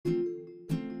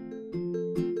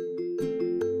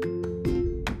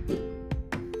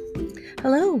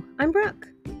Hello, I'm Brooke.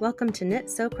 Welcome to Knit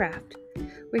Sew Craft.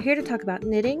 We're here to talk about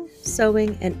knitting,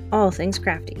 sewing, and all things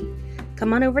crafty.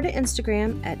 Come on over to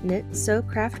Instagram at Knit Sew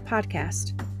Craft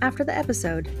Podcast after the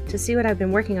episode to see what I've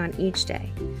been working on each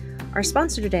day. Our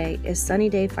sponsor today is Sunny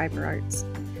Day Fiber Arts.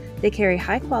 They carry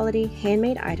high-quality,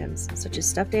 handmade items such as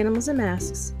stuffed animals and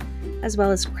masks, as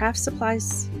well as craft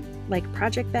supplies like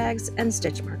project bags and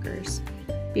stitch markers.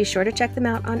 Be sure to check them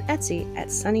out on Etsy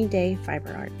at Sunny Day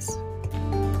Fiber Arts.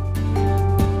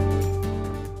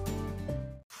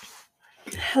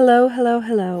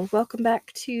 Hello. Welcome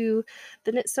back to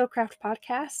the Knit Sew Craft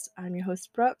podcast. I'm your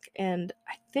host, Brooke, and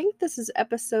I think this is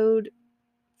episode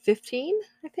 15,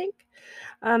 I think.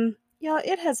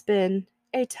 It has been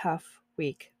a tough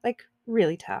week, like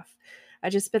really tough. I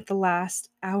just spent the last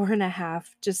hour and a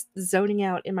half just zoning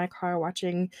out in my car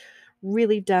watching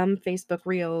really dumb Facebook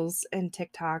Reels and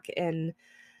TikTok and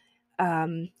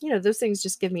those things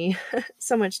just give me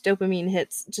so much dopamine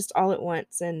hits just all at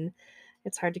once, and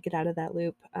it's hard to get out of that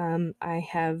loop. I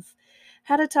have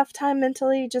had a tough time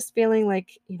mentally, just feeling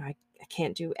like, I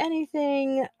can't do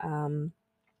anything.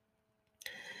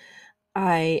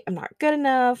 I am not good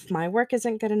enough. My work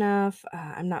isn't good enough.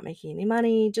 I'm not making any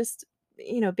money. Just,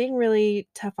 being really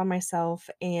tough on myself.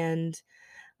 And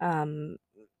um,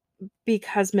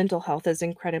 because mental health is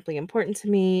incredibly important to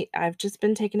me, I've just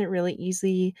been taking it really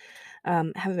easy.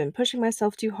 Haven't been pushing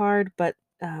myself too hard, but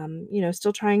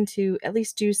still trying to at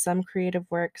least do some creative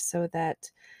work so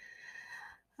that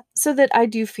I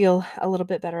do feel a little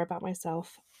bit better about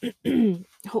myself.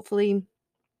 Hopefully,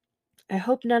 I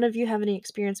hope none of you have any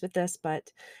experience with this, but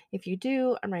if you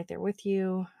do, I'm right there with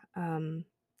you. And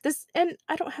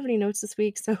I don't have any notes this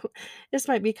week, so this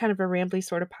might be kind of a rambly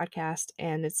sort of podcast,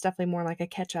 and it's definitely more like a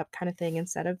catch up kind of thing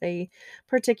instead of a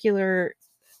particular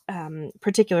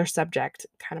particular subject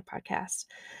kind of podcast.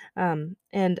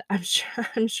 And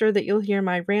I'm sure that you'll hear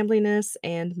my rambliness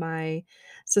and my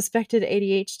suspected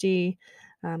ADHD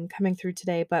coming through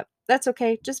today, but that's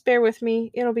okay. Just bear with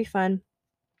me. It'll be fun.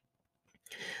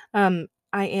 I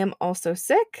am also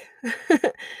sick.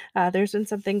 There's been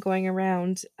something going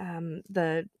around.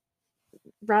 The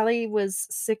Riley was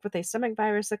sick with a stomach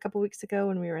virus a couple weeks ago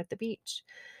when we were at the beach.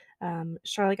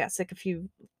 Charlotte got sick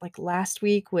like last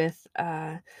week with,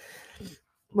 well,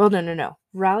 no.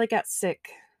 Riley got sick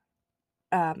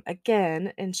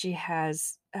again, and she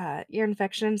has ear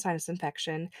infection, sinus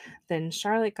infection. Then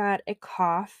Charlotte got a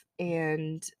cough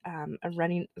and a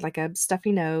running, like a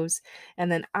stuffy nose.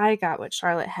 And then I got what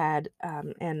Charlotte had,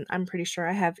 and I'm pretty sure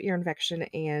I have ear infection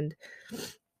and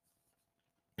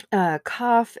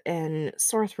cough and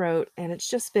sore throat. And it's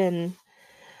just been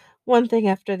one thing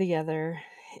after the other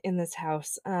in this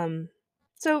house.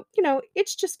 So,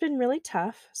 it's just been really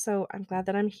tough. So I'm glad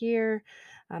that I'm here.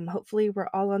 Hopefully, we're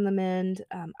all on the mend.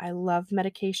 I love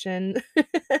medication.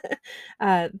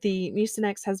 The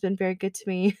Mucinex has been very good to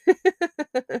me.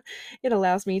 It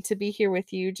allows me to be here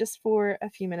with you just for a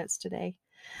few minutes today.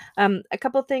 A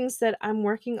couple things that I'm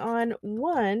working on.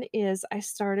 One is I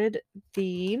started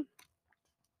the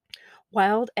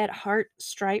Wild at Heart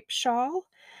stripe shawl,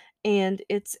 and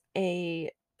it's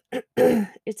a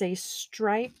it's a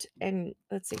striped, and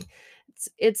let's see,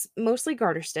 it's mostly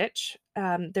garter stitch.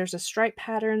 There's a stripe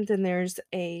pattern, then there's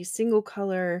a single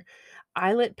color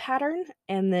eyelet pattern,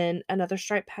 and then another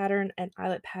stripe pattern and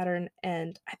eyelet pattern,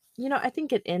 and I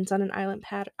think it ends on an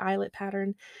eyelet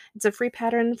pattern. It's a free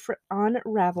pattern on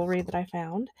Ravelry that I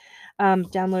found.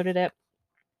 Downloaded it,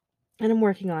 and I'm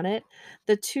working on it.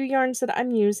 The 2 yarns that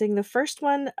I'm using, the first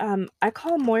one, I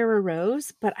call Moira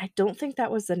Rose, but I don't think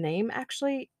that was the name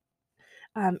actually.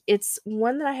 It's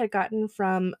one that I had gotten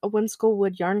from a Whimsical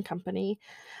Wood Yarn Company,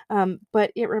 but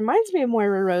it reminds me of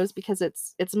Moira Rose because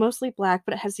it's mostly black,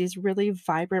 but it has these really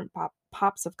vibrant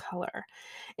pops of color.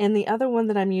 And the other one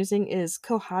that I'm using is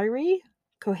Kohari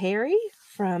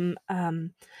from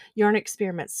Yarn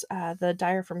Experiments, the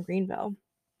dyer from Greenville.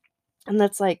 And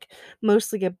that's like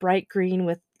mostly a bright green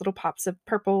with little pops of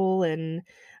purple and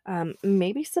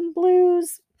maybe some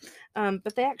blues.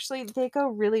 But they go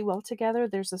really well together.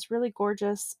 There's this really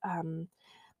gorgeous,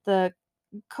 the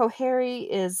Kohari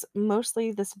is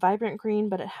mostly this vibrant green,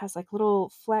 but it has like little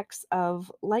flecks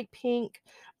of light pink,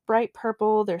 bright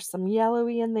purple. There's some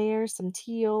yellowy in there, some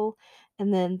teal.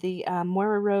 And then the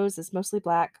Moira Rose is mostly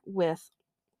black with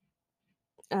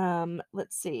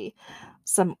let's see,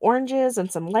 some oranges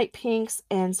and some light pinks,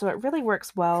 and so it really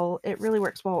works well. It really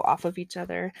works well off of each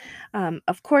other.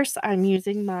 Of course, I'm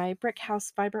using my Brick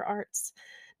House Fiber Arts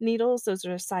needles. Those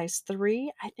are a size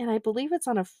 3, and I believe it's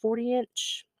on a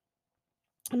 40-inch.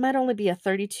 It might only be a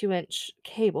 32-inch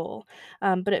cable,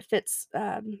 but it fits.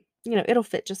 It'll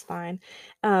fit just fine.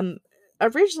 Um,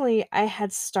 Originally, I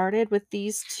had started with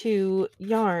these 2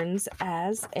 yarns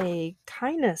as a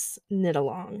kindness knit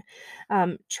along.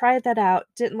 Tried that out,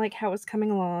 didn't like how it was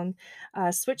coming along,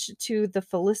 switched to the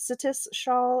Felicitas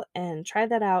shawl and tried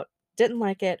that out, didn't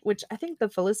like it, which I think the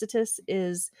Felicitas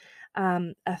is,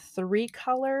 a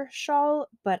 3-color shawl,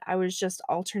 but I was just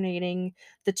alternating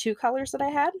the 2 colors that I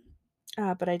had,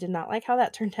 but I did not like how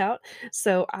that turned out,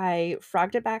 so I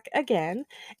frogged it back again,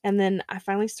 and then I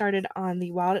finally started on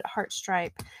the Wild at Heart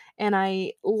stripe, and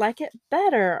I like it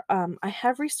better. I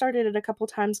have restarted it a couple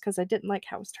times because I didn't like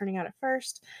how it was turning out at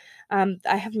first.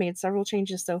 I have made several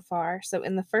changes so far. So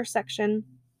in the first section,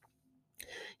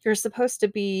 you're supposed to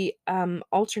be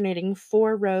alternating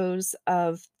 4 rows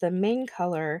of the main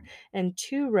color and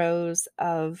 2 rows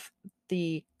of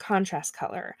the contrast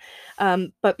color.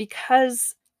 But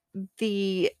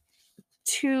the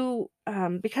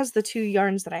because the 2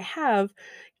 yarns that I have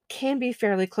can be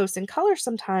fairly close in color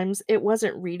sometimes, it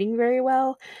wasn't reading very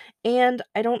well, and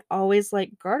I don't always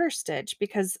like garter stitch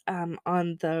because, on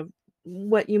the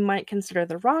what you might consider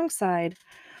the wrong side,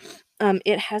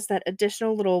 it has that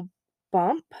additional little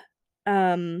bump,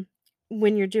 um,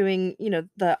 when you're doing,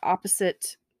 the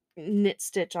opposite knit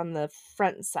stitch on the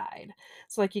front side.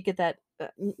 So, like, you get that,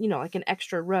 like an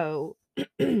extra row.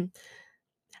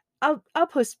 I'll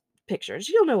post pictures.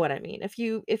 You'll know what I mean. If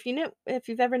you've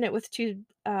ever knit with 2,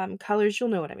 colors, you'll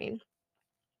know what I mean.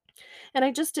 And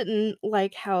I just didn't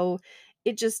like how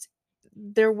it just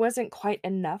there wasn't quite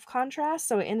enough contrast,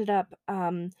 so I ended up,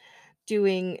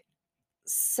 doing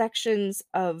sections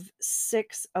of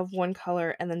 6 of one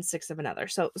color and then 6 of another.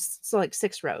 So like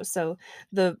 6 rows. So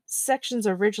the sections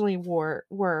originally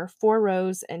were 4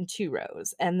 rows and 2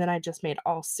 rows, and then I just made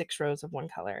all 6 rows of one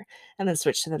color and then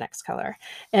switched to the next color.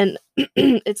 And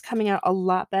it's coming out a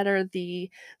lot better. The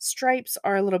stripes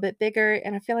are a little bit bigger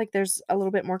and I feel like there's a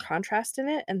little bit more contrast in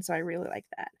it, and so I really like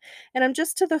that. And I'm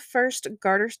just to the first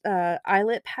garter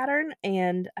eyelet pattern,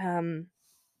 and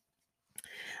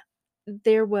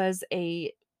there was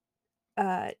a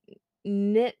uh,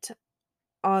 knit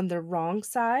on the wrong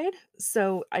side,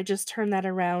 so I just turned that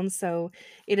around so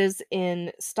it is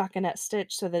in stockinette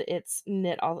stitch so that it's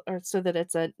knit all or so that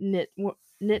it's a knit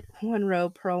 1 row,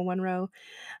 purl 1 row,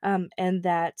 and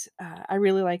that, I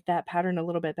really like that pattern a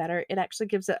little bit better. It actually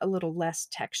gives it a little less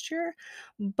texture,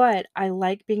 but I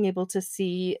like being able to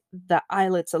see the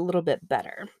eyelets a little bit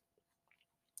better.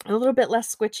 A little bit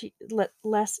less squishy,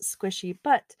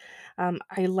 but,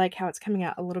 I like how it's coming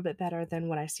out a little bit better than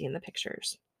what I see in the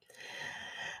pictures.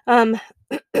 Um,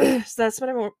 so that's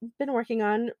what been working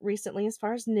on recently as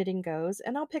far as knitting goes,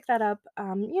 and I'll pick that up,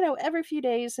 every few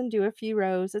days and do a few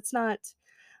rows. It's not,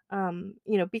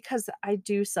 because I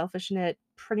do selfish knit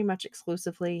pretty much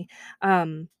exclusively,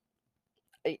 um,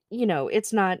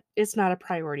 it's not a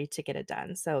priority to get it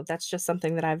done. So that's just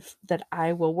something that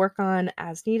I will work on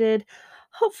as needed.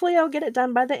 Hopefully I'll get it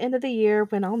done by the end of the year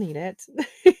when I'll need it.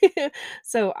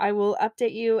 So I will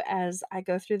update you as I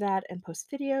go through that and post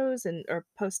videos and or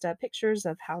post pictures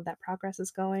of how that progress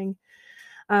is going.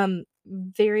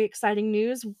 Very exciting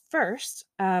news. First,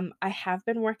 I have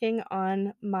been working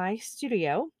on my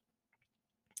studio.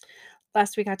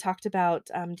 Last week I talked about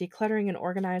decluttering and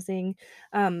organizing.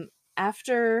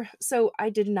 I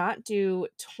did not do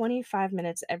 25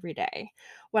 minutes every day.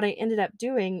 What I ended up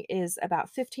doing is about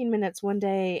 15 minutes one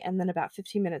day and then about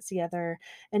 15 minutes the other.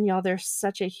 And y'all, there's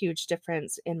such a huge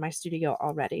difference in my studio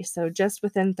already. So just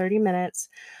within 30 minutes,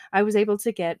 I was able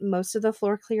to get most of the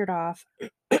floor cleared off.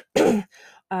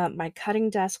 My cutting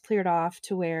desk cleared off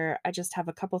to where I just have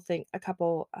a couple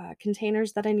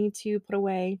containers that I need to put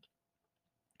away.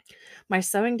 My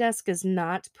sewing desk is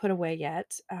not put away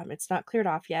yet. It's not cleared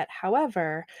off yet.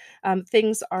 However,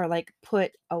 things are like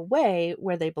put away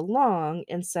where they belong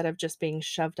instead of just being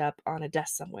shoved up on a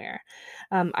desk somewhere.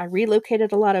 I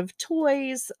relocated a lot of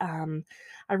toys.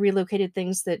 I relocated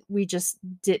things that we just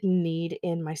didn't need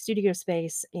in my studio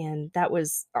space. And that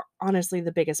was honestly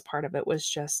the biggest part of it was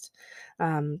just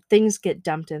things get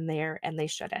dumped in there and they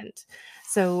shouldn't.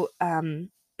 So,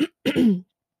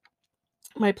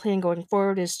 my plan going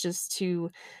forward is just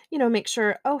to, make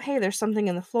sure, oh, hey, there's something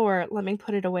in the floor. Let me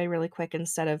put it away really quick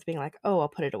instead of being like, oh, I'll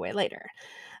put it away later.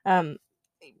 Um,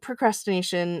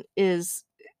 Procrastination is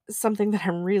something that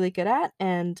I'm really good at,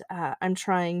 and I'm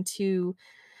trying to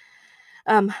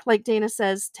like Dana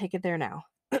says, take it there now.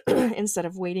 Instead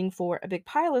of waiting for a big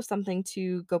pile of something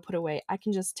to go put away, I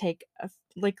can just take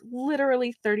like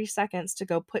literally 30 seconds to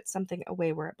go put something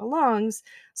away where it belongs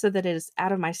so that it is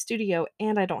out of my studio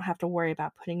and I don't have to worry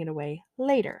about putting it away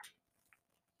later.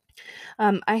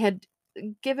 I had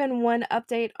given one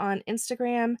update on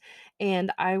Instagram,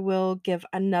 and I will give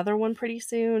another one pretty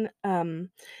soon.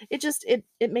 It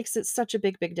makes it such a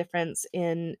big difference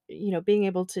in, being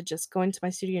able to just go into my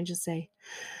studio and just say,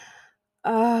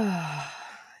 "Ah,"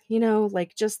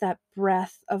 like, just that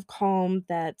breath of calm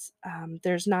that,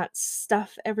 there's not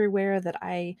stuff everywhere, that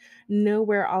I know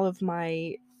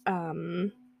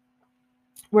um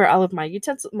where all of my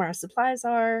utensils, my supplies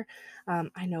are.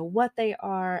 I know what they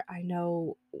are. I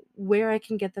know where I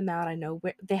can get them out. I know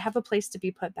where they have a place to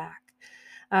be put back.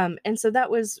 And so that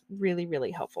was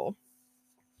really helpful.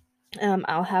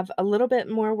 I'll have a little bit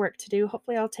more work to do.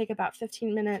 Hopefully, I'll take about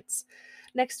 15 minutes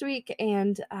next week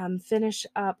and finish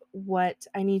up what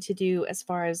I need to do as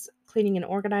far as cleaning and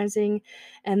organizing.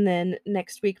 And then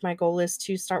next week, my goal is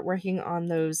to start working on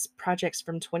those projects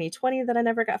from 2020 that I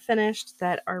never got finished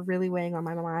that are really weighing on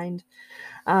my mind.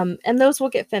 And those will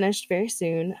get finished very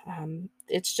soon.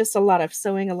 It's just a lot of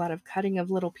sewing, a lot of cutting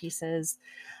of little pieces,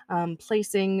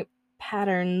 placing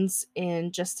patterns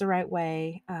in just the right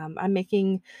way. I'm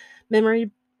making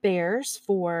memory bears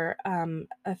for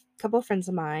a couple of friends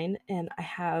of mine, and I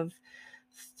have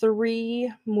three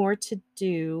more to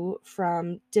do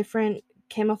from different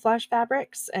camouflage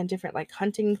fabrics and different like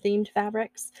hunting themed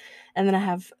fabrics. And then I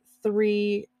have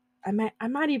three, I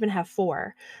might even have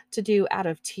four to do out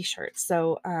of t-shirts.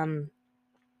 So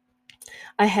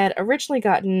I had originally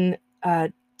gotten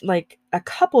like a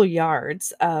couple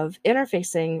yards of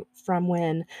interfacing from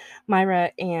when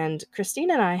Myra and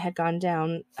Christine and I had gone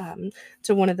down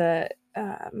to one of the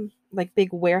like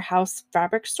big warehouse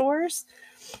fabric stores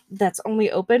that's only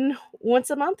open once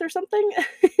a month or something.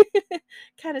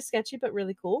 Kind of sketchy, but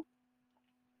really cool.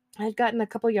 I had gotten a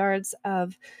couple yards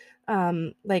of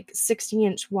like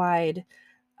 60-inch wide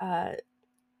uh,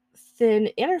 thin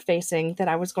interfacing that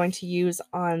I was going to use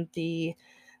on the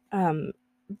um,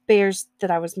 bears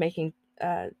that I was making,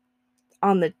 uh,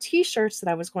 on the t-shirts that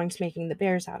I was going to making the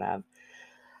bears out of.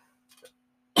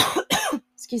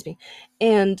 Excuse me.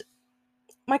 And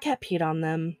my cat peed on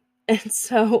them. And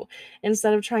so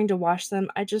instead of trying to wash them,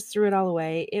 I just threw it all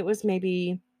away. It was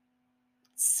maybe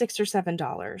 $6 or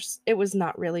 $7. It was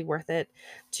not really worth it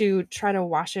to try to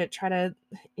wash it, try to,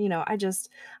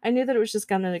 I knew that it was just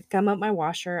gonna gum up my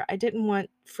washer. I didn't want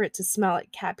for it to smell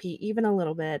like cat pee even a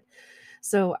little bit.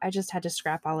 So I just had to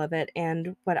scrap all of it.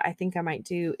 And what I think I might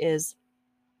do is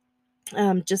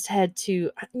just head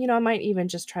to, I might even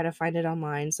just try to find it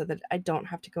online so that I don't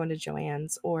have to go into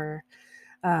Joann's or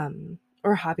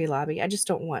Hobby Lobby. I just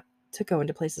don't want to go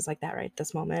into places like that right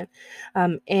this moment.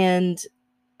 And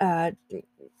uh,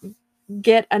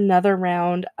 get another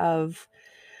round of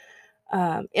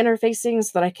interfacing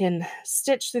so that I can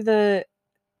stitch through the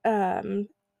um,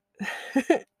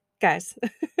 guys.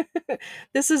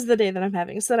 This is the day that I'm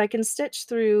having so that I can stitch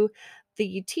through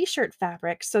the t-shirt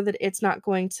fabric so that it's not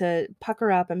going to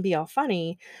pucker up and be all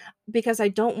funny, because I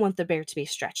don't want the bear to be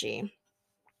stretchy.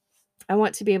 I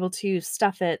want to be able to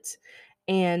stuff it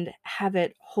and have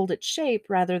it hold its shape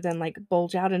rather than like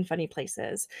bulge out in funny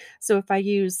places. So if I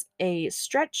use a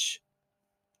stretch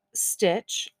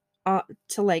stitch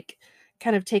to like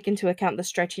kind of take into account the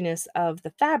stretchiness of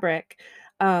the fabric,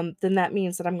 then that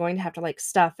means that I'm going to have to like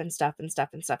stuff and stuff and stuff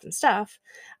and stuff and stuff.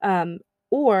 Um,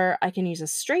 or I can use a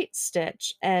straight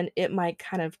stitch and it might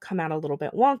kind of come out a little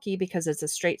bit wonky because it's a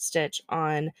straight stitch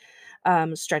on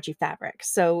stretchy fabric.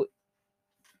 So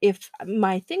if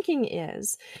my thinking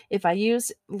is, if I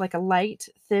use like a light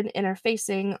thin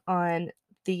interfacing on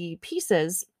the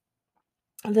pieces,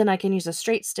 then I can use a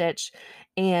straight stitch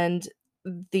and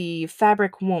the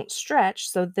fabric won't stretch.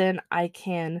 So then I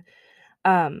can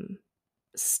um,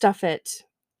 stuff it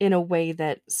in a way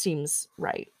that seems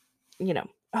right.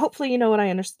 Hopefully you know what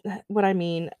what I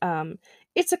mean.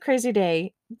 It's a crazy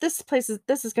day. This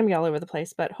is gonna be all over the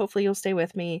place, but hopefully you'll stay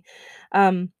with me.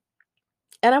 Um,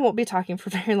 and I won't be talking for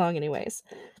very long anyways.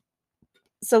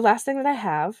 So last thing that I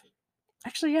have,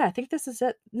 actually, yeah, I think this is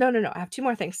it. No, I have 2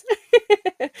 more things.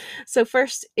 So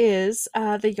first is,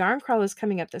 the yarn crawl is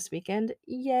coming up this weekend.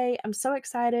 Yay, I'm so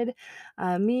excited.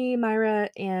 Me, Myra,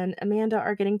 and Amanda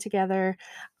are getting together.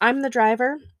 I'm the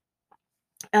driver.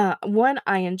 1,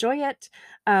 I enjoy it.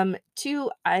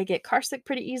 2, I get carsick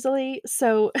pretty easily.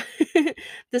 So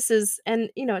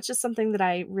it's just something that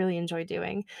I really enjoy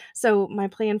doing. So my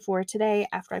plan for today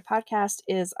after I podcast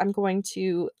is I'm going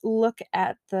to look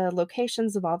at the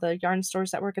locations of all the yarn stores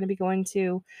that we're going to be going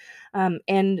to,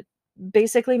 and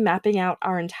basically mapping out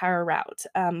our entire route.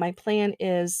 My plan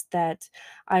is that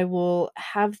I will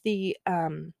have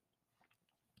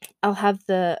I'll have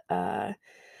the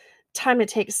time it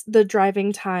takes the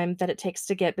driving time that it takes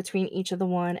to get between each of the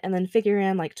one, and then figure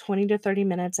in, like, 20 to 30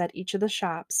 minutes at each of the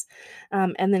shops,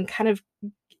 and then kind of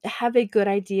have a good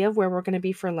idea of where we're gonna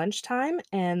be for lunchtime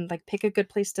and, like, pick a good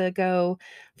place to go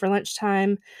for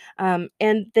lunchtime,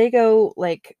 and they go,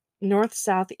 like, north,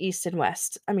 south, east, and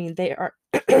west. I mean, they are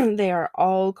they are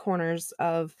all corners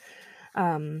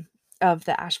um, of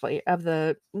the Asheville of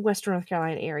the Western North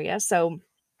Carolina area, so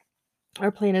our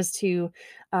plan is to,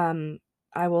 um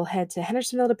I will head to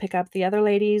Hendersonville to pick up the other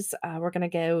ladies. We're gonna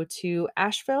go to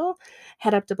Asheville,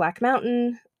 head up to Black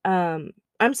Mountain, I'm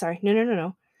sorry, no, no,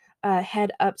 no, no,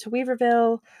 head up to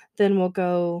Weaverville, then we'll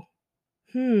go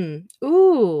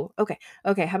ooh, okay,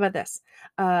 okay, how about this?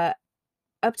 Uh,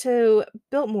 Up to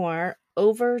Biltmore,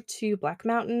 over to Black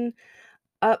Mountain,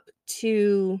 up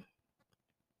to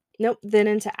nope, then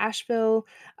into Asheville,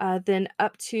 then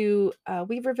up to,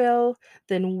 Weaverville,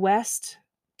 then west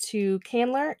to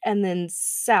Candler, and then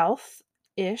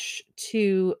south-ish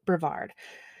to Brevard.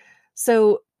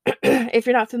 So, if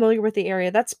you're not familiar with the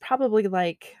area, that's probably,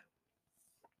 like,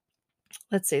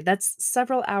 let's see, that's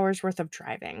several hours worth of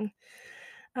driving.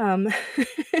 Um,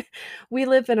 we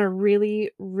live in a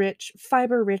really rich,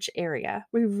 fiber-rich area.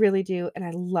 We really do, and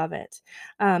I love it.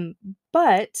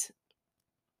 But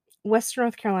Western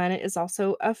North Carolina is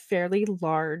also a fairly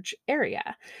large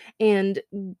area, and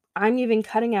I'm even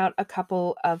cutting out a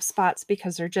couple of spots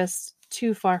because they're just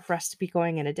too far for us to be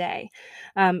going in a day.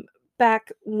 Um,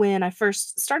 Back when I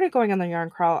first started going on the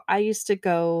yarn crawl, I used to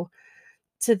go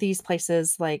to these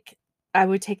places, like, I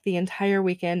would take the entire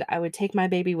weekend, I would take my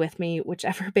baby with me,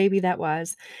 whichever baby that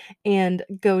was, and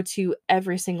go to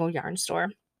every single yarn store.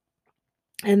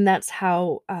 And that's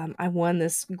how, I won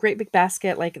this great big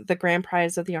basket, like, the grand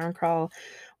prize of the yarn crawl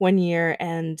one year,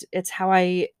 and it's how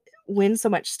I win so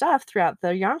much stuff throughout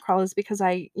the yarn crawl is because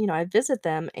I visit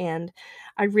them, and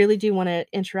I really do wanna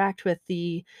interact with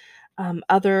the,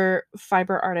 other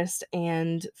fiber artists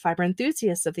and fiber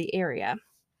enthusiasts of the area.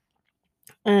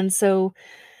 And so,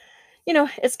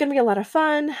 it's gonna be a lot of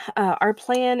fun. Our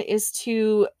plan is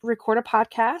to record a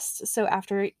podcast. So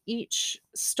after each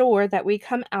store that we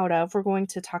come out of, we're going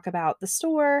to talk about the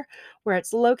store, where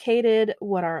it's located,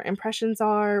 what our impressions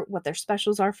are, what their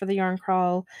specials are for the yarn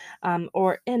crawl,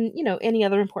 or any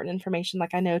other important information.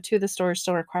 Like I know two of the stores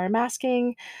still require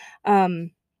masking, um,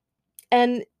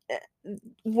 and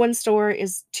one store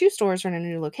is two stores are in a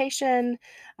new location.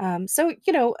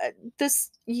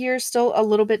 This year's still a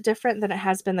little bit different than it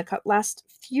has been the last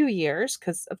few years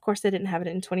because, of course, they didn't have it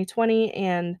in 2020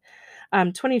 and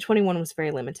 2021 was very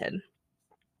limited.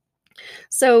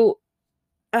 So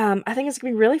I think it's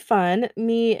gonna be really fun.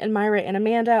 Me and Myra and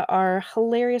Amanda are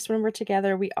hilarious when we're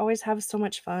together. We always have so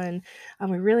much fun.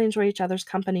 We really enjoy each other's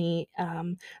company.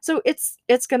 So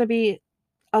it's gonna be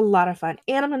a lot of fun,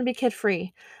 and I'm gonna be kid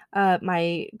free.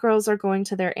 My girls are going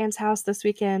to their aunt's house this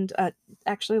weekend,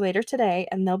 actually later today,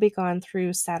 and they'll be gone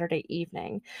through Saturday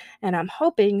evening. And I'm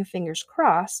hoping, fingers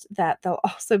crossed, that they'll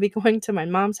also be going to my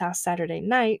mom's house Saturday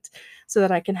night so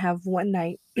that I can have one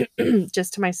night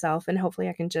just to myself, and hopefully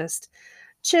I can just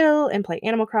chill and play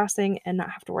Animal Crossing and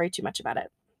not have to worry too much about it.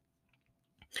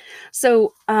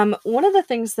 So, one of the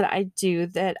things that I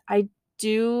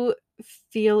do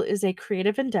feel is a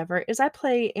creative endeavor is I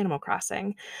play Animal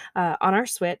Crossing on our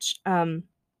Switch.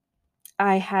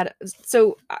 I had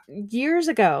so Years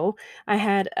ago, I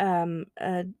had a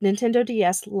Nintendo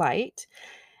DS Lite,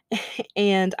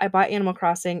 and I bought Animal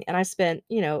Crossing, and I spent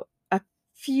a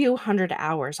few hundred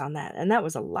hours on that, and that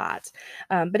was a lot.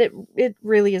 But it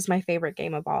really is my favorite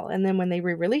game of all. And then when they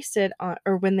re-released it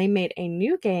or when they made a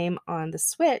new game on the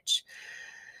Switch,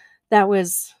 that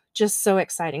was just so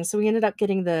exciting. So we ended up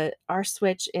getting the our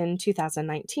Switch in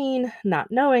 2019, not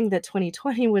knowing that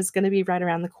 2020 was going to be right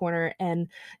around the corner. And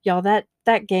y'all, that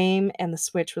game and the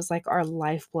Switch was like our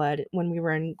lifeblood when we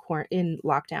were in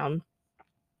lockdown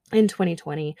in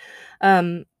 2020.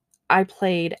 Um, I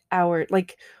played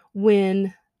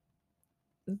when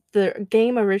the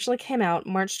game originally came out,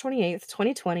 March 28th,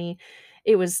 2020.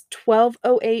 It was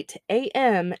 12:08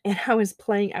 AM, and I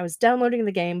was downloading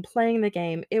the game, playing the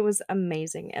game. It was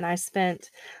amazing, and I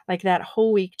spent, like, that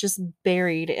whole week just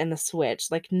buried in the Switch,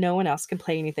 like, no one else can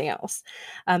play anything else.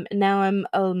 And now I'm,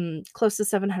 close to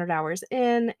 700 hours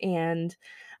in, and,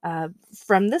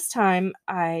 from this time,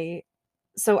 I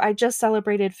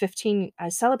celebrated 15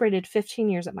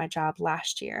 years at my job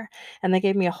last year, and they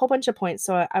gave me a whole bunch of points,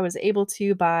 so I was able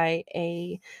to buy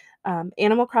a,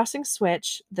 Animal Crossing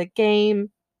Switch, the game,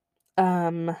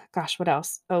 gosh, what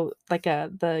else? Oh, like,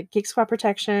 the Geek Squad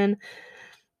protection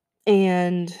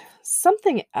and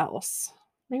something else.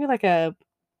 Maybe like a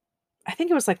I think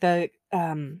it was like the,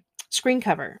 screen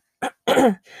cover.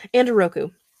 and a Roku.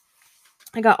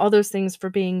 I got all those things for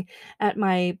being at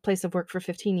my place of work for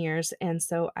 15 years, and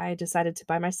so I decided to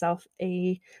buy myself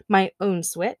a my own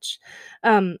Switch,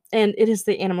 and it is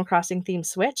the Animal Crossing themed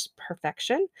Switch,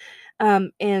 perfection,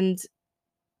 and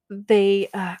they,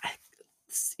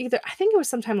 either I think it was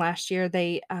sometime last year,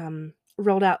 they,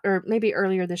 rolled out, or maybe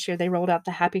earlier this year, they rolled out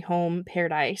the Happy Home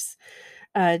Paradise,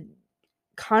 uh,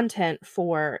 content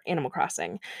for Animal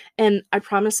Crossing, and I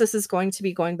promise this is going to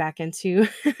be going back into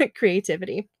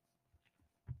creativity.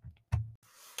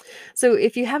 So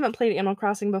if you haven't played Animal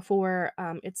Crossing before,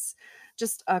 it's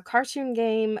just a cartoon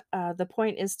game. The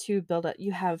point is to build a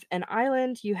you have an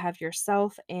island, you have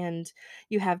yourself, and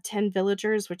you have 10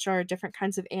 villagers, which are different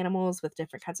kinds of animals with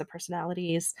different kinds of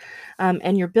personalities.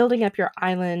 And you're building up your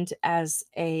island as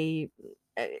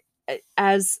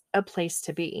as a place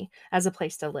to be, as a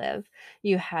place to live.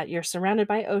 You're surrounded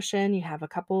by ocean, you have a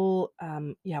couple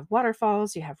you have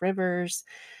waterfalls, you have rivers,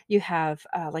 you have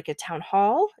like a town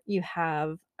hall, you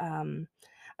have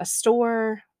a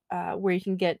store where you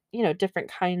can get, different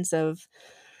kinds of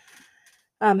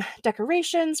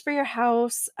decorations for your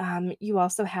house. You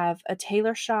also have a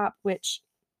tailor shop, which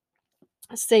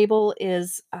Sable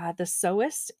is the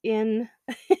sewist in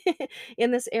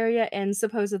in this area, and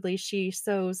supposedly she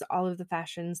sews all of the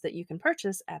fashions that you can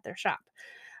purchase at their shop.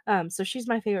 So she's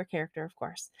my favorite character, of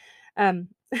course. Um,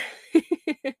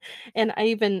 and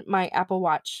my Apple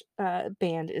Watch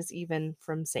band is even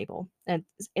from Sable, and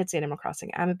it's Animal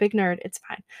Crossing. I'm a big nerd. It's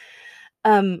fine.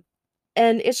 Um,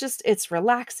 and it's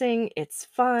relaxing, it's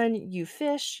fun, you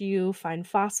fish, you find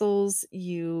fossils,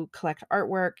 you collect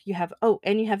artwork,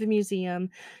 and you have a museum.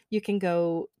 You can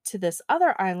go to this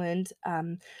other island,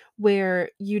 where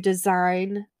you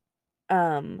design,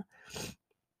 um,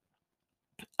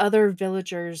 other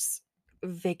villagers'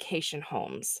 vacation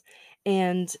homes.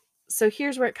 And so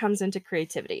here's where it comes into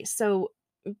creativity. So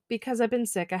because I've been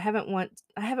sick, I haven't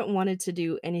wanted to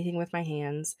do anything with my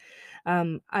hands.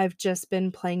 I've just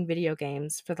been playing video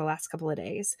games for the last couple of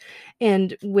days.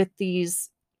 And with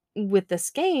this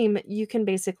game, you can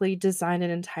basically design an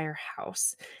entire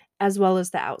house as well as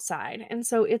the outside. And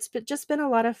so just been a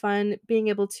lot of fun being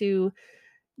able to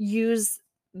use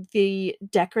the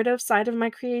decorative side of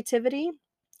my creativity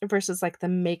versus like the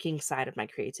making side of my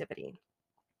creativity.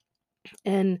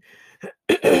 And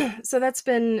so that's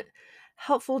been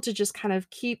helpful to just kind of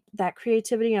keep that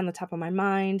creativity on the top of my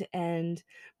mind and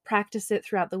practice it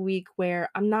throughout the week where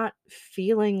I'm not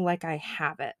feeling like I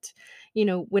have it.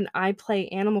 When I play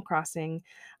Animal Crossing,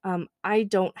 I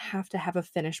don't have to have a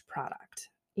finished product.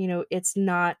 It's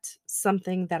not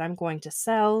something that I'm going to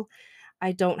sell.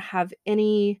 I don't have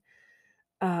any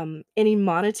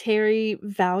monetary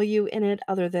value in it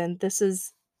other than this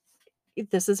is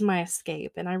my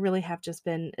escape, and I really have just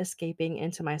been escaping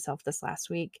into myself this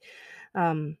last week.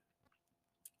 Um,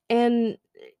 and,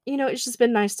 it's just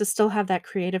been nice to still have that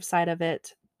creative side of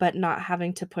it, but not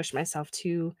having to push myself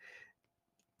to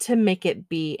make it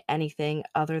be anything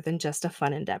other than just a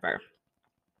fun endeavor.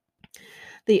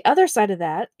 The other side of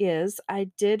that is I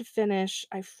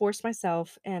forced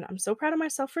myself, and I'm so proud of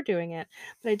myself for doing it,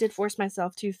 but I did force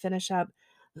myself to finish up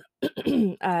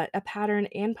a pattern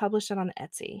and publish it on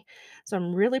Etsy. So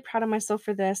I'm really proud of myself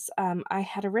for this. I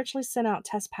had originally sent out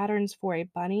test patterns for a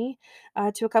bunny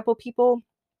to a couple people,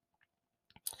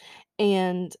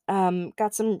 and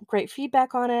got some great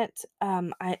feedback on it.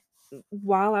 I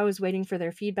While I was waiting for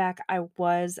their feedback, I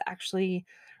was actually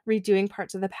redoing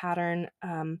parts of the pattern.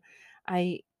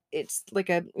 I It's like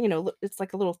it's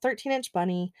like a little 13-inch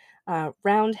bunny,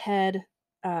 round head.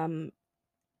 Um,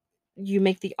 you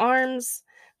make the arms,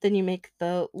 then you make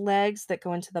the legs that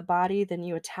go into the body, then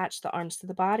you attach the arms to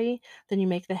the body, then you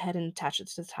make the head and attach it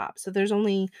to the top. So there's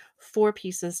only 4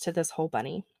 pieces to this whole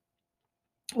bunny.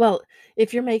 Well,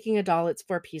 if you're making a doll, it's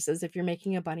 4 pieces. If you're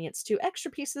making a bunny, it's 2 extra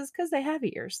pieces because they have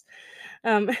ears.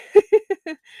 Um,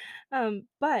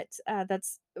 but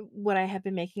that's what I have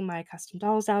been making my custom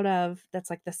dolls out of. That's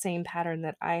like the same pattern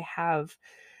that I have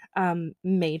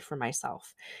made for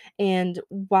myself. And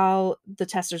while the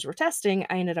testers were testing,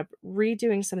 I ended up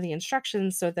redoing some of the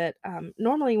instructions so that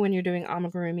normally when you're doing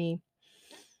amigurumi,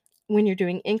 when you're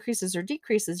doing increases or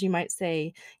decreases, you might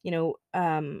say,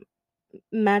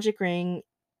 magic ring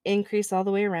increase all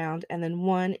the way around, and then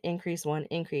one increase,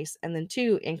 and then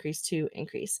two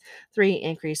increase, three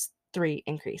increase, three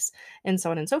increase, and so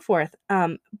on and so forth.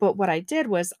 But what I did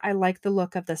was I like the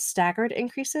look of the staggered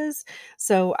increases.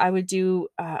 So I would do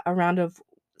a round of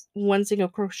one single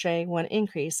crochet, one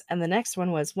increase, and the next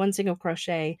one was one single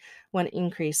crochet, one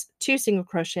increase, two single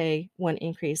crochet, one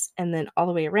increase, and then all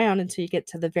the way around until you get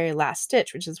to the very last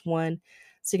stitch, which is one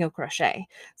single crochet.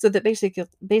 So that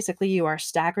basically you are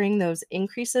staggering those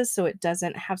increases so it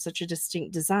doesn't have such a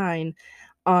distinct design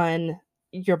on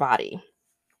your body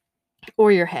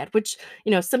or your head, which,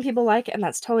 some people like, and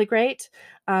that's totally great.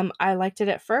 I liked it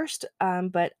at first,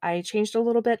 but I changed a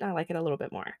little bit and I like it a little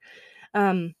bit more.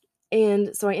 Um,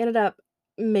 and so I ended up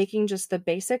making just the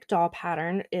basic doll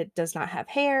pattern. It does not have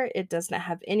hair. It does not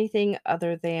have anything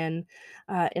other than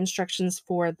instructions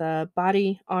for the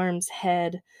body, arms,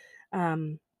 head.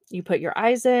 Um, you put your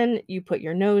eyes in, you put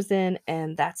your nose in,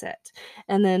 and that's it.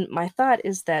 And then my thought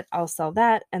is that I'll sell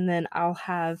that, and then I'll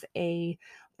have a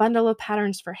bundle of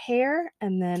patterns for hair,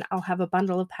 and then I'll have a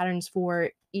bundle of patterns for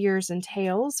ears and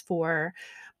tails for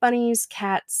bunnies,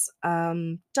 cats,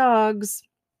 dogs,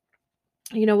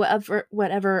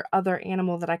 whatever other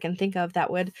animal that I can think of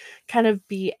that would kind of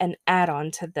be an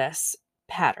add-on to this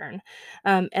pattern.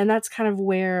 And that's kind of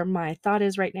where my thought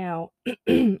is right now.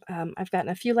 I've gotten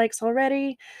a few likes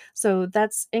already, so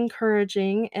that's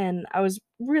encouraging, and I was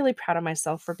really proud of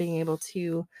myself for being able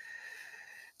to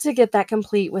get that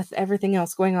complete with everything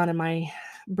else going on in my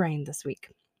brain this week.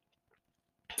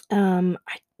 I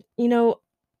you know,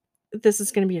 this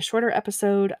is gonna be a shorter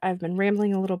episode. I've been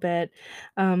rambling a little bit.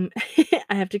 Um,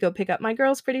 I have to go pick up my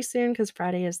girls pretty soon because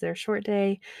Friday is their short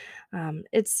day.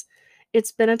 It's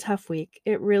been a tough week.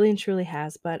 It really and truly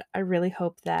has, but I really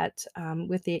hope that,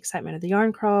 with the excitement of the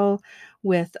yarn crawl,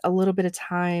 with a little bit of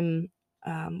time,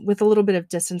 with a little bit of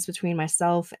distance between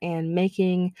myself and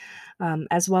making,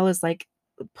 as well as, like,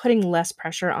 putting less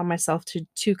pressure on myself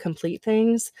to complete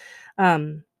things,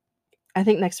 um I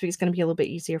think next week is gonna be a little bit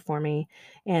easier for me,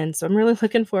 and so I'm really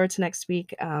looking forward to next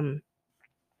week.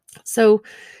 So,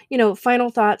 final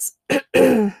thoughts.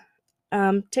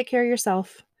 Take care of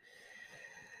yourself.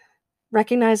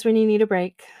 Recognize when you need a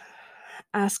break.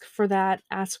 Ask for that.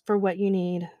 Ask for what you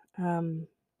need. Um,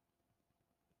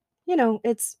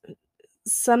 it's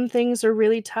some things are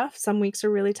really tough. Some weeks are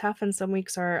really tough, and some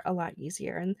weeks are a lot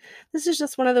easier. And this is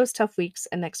just one of those tough weeks,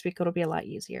 and next week it'll be a lot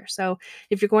easier. So,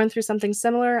 if you're going through something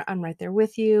similar, I'm right there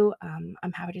with you. I'm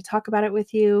happy to talk about it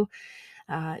with you.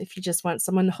 If you just want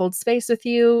someone to hold space with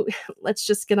you, let's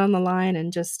just get on the line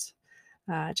and just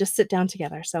sit down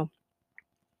together. So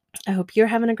I hope you're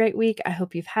having a great week. I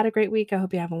hope you've had a great week. I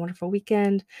hope you have a wonderful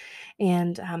weekend.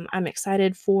 And I'm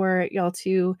excited for y'all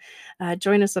to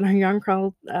join us on our yarn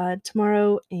crawl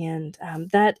tomorrow. And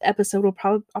that episode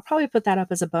I'll probably put that up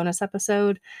as a bonus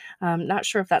episode. Not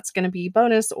sure if that's going to be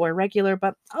bonus or regular,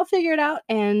 but I'll figure it out.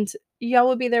 And y'all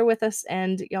will be there with us,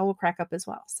 and y'all will crack up as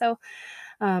well. So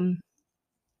um,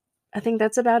 I think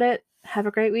that's about it. Have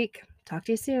a great week. Talk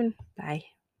to you soon. Bye.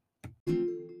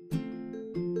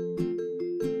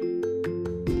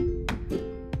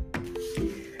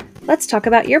 Let's talk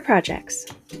about your projects.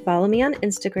 Follow me on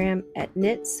Instagram at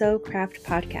Knit Sew Craft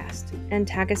Podcast and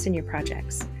tag us in your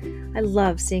projects. I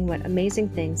love seeing what amazing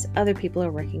things other people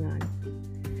are working on.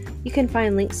 You can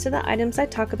find links to the items I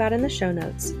talk about in the show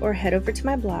notes, or head over to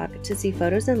my blog to see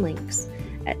photos and links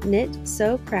at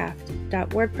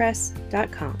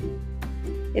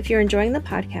knitsewcraft.wordpress.com. If you're enjoying the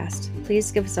podcast,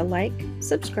 please give us a like,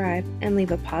 subscribe, and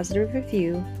leave a positive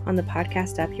review on the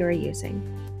podcast app you are using.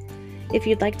 If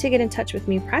you'd like to get in touch with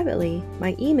me privately,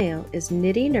 my email is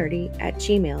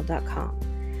knittynerdy@gmail.com.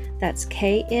 That's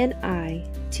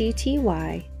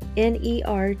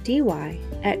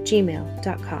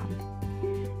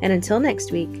KNITTYNERDY@gmail.com. And until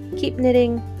next week, keep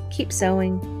knitting, keep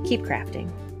sewing, keep crafting.